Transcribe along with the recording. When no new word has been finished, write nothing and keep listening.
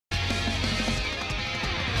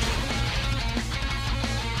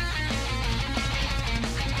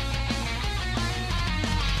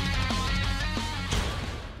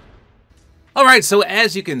Alright, so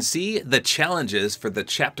as you can see, the challenges for the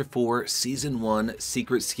Chapter 4 Season 1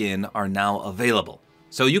 Secret Skin are now available.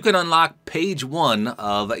 So you can unlock Page 1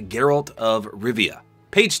 of Geralt of Rivia.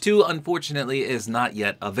 Page 2, unfortunately, is not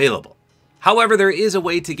yet available. However, there is a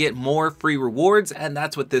way to get more free rewards, and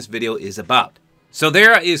that's what this video is about. So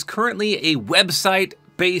there is currently a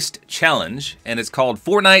website-based challenge, and it's called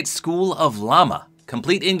Fortnite Support-A-Creator.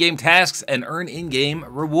 Complete in-game tasks and earn in-game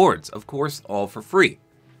rewards, of course, all for free.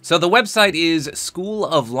 So the website is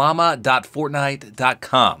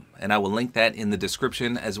schoolofllama.fortnite.com, and I will link that in the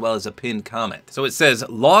description as well as a pinned comment. So it says,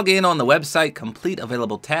 log in on the website, complete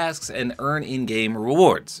available tasks, and earn in-game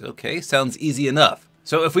rewards. Okay, sounds easy enough.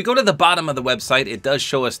 So if we go to the bottom of the website, it does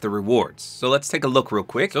show us the rewards. So let's take a look real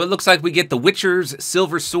quick. So it looks like we get the Witcher's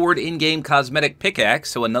Silver Sword in-game cosmetic pickaxe,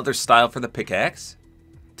 so another style for the pickaxe,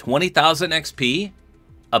 20,000 XP,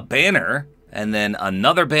 a banner, and then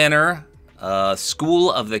another banner,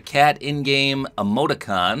 School of the Cat in-game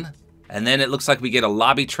emoticon, and then it looks like we get a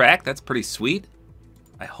lobby track. That's pretty sweet.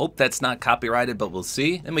 I hope that's not copyrighted, but we'll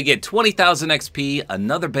see. Then we get 20,000 XP,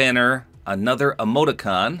 another banner, another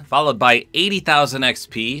emoticon, followed by 80,000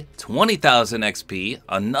 XP, 20,000 XP,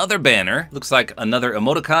 another banner. Looks like another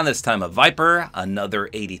emoticon, this time a Viper, another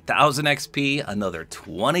 80,000 XP, another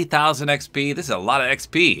 20,000 XP. This is a lot of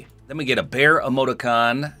XP. Then we get a bear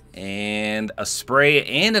emoticon, and a spray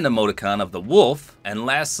and an emoticon of the wolf, and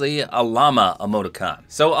lastly a llama emoticon.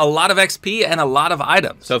 So a lot of XP and a lot of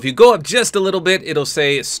items. So if you go up just a little bit, it'll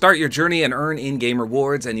say start your journey and earn in-game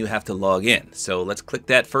rewards, and you have to log in. So let's click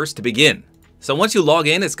that first to begin. So once you log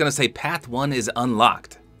in, it's going to say Path 1 is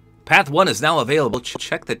unlocked. Path 1 is now available.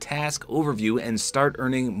 Check the task overview and start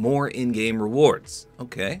earning more in-game rewards.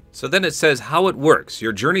 Okay, so then it says how it works.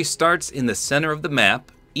 Your journey starts in the center of the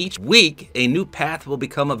map. Each week, a new path will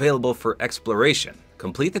become available for exploration.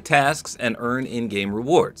 Complete the tasks and earn in-game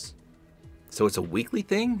rewards. So it's a weekly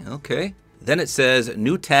thing? Okay. Then it says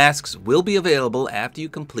new tasks will be available after you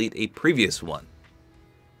complete a previous one.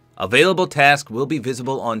 Available task will be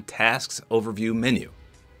visible on Tasks Overview menu.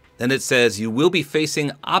 Then it says you will be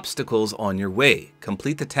facing obstacles on your way.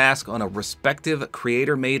 Complete the task on a respective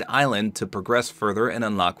creator-made island to progress further and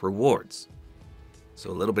unlock rewards.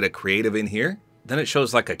 So a little bit of creative in here. Then it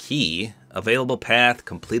shows like a key, available path,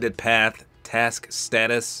 completed path, task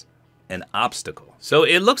status, and obstacle. So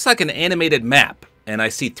it looks like an animated map, and I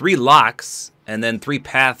see 3 locks and then 3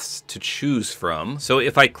 paths to choose from. So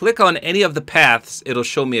if I click on any of the paths, it'll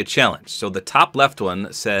show me a challenge. So the top left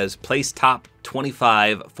one says place top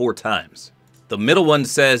 25 4 times. The middle one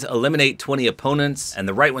says eliminate 20 opponents, and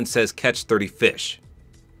the right one says catch 30 fish.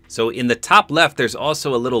 So in the top left, there's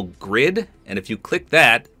also a little grid, and if you click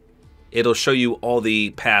that, it'll show you all the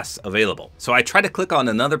paths available. So I try to click on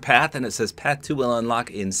another path, and it says Path 2 will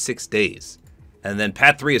unlock in 6 days. And then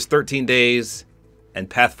Path 3 is 13 days, and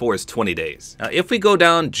Path 4 is 20 days. Now if we go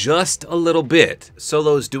down just a little bit,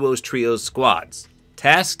 solos, duos, trios, squads.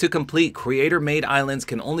 Tasks to complete creator-made islands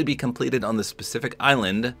can only be completed on the specific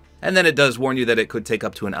island, and then it does warn you that it could take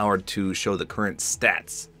up to an hour to show the current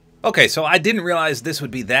stats. Okay, so I didn't realize this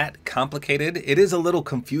would be that complicated. It is a little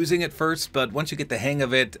confusing at first, but once you get the hang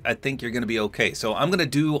of it, I think you're going to be okay. So I'm going to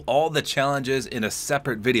do all the challenges in a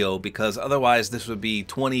separate video because otherwise this would be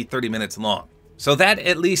 20-30 minutes long. So that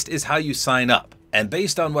at least is how you sign up. And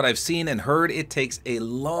based on what I've seen and heard, it takes a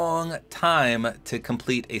long time to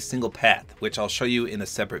complete a single path, which I'll show you in a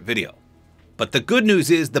separate video. But the good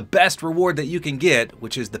news is the best reward that you can get,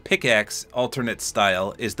 which is the pickaxe alternate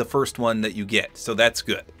style, is the first one that you get. So that's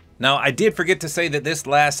good. Now, I did forget to say that this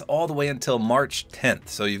lasts all the way until March 10th,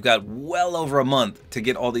 so you've got well over a month to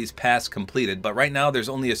get all these paths completed, but right now there's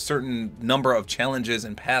only a certain number of challenges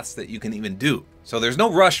and paths that you can even do. So there's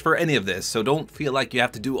no rush for any of this, so don't feel like you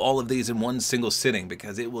have to do all of these in one single sitting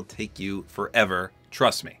because it will take you forever,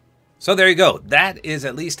 trust me. So there you go, that is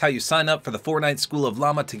at least how you sign up for the Fortnite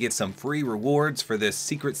Support-A-Creator to get some free rewards for this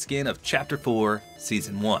secret skin of Chapter 4,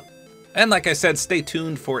 Season 1. And like I said, stay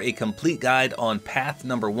tuned for a complete guide on path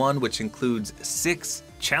number 1, which includes 6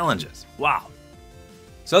 challenges. Wow.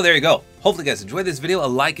 So there you go. Hopefully you guys enjoyed this video. A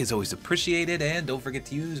like is always appreciated, and don't forget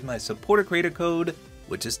to use my Support-A-Creator code,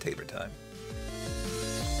 which is tabortime.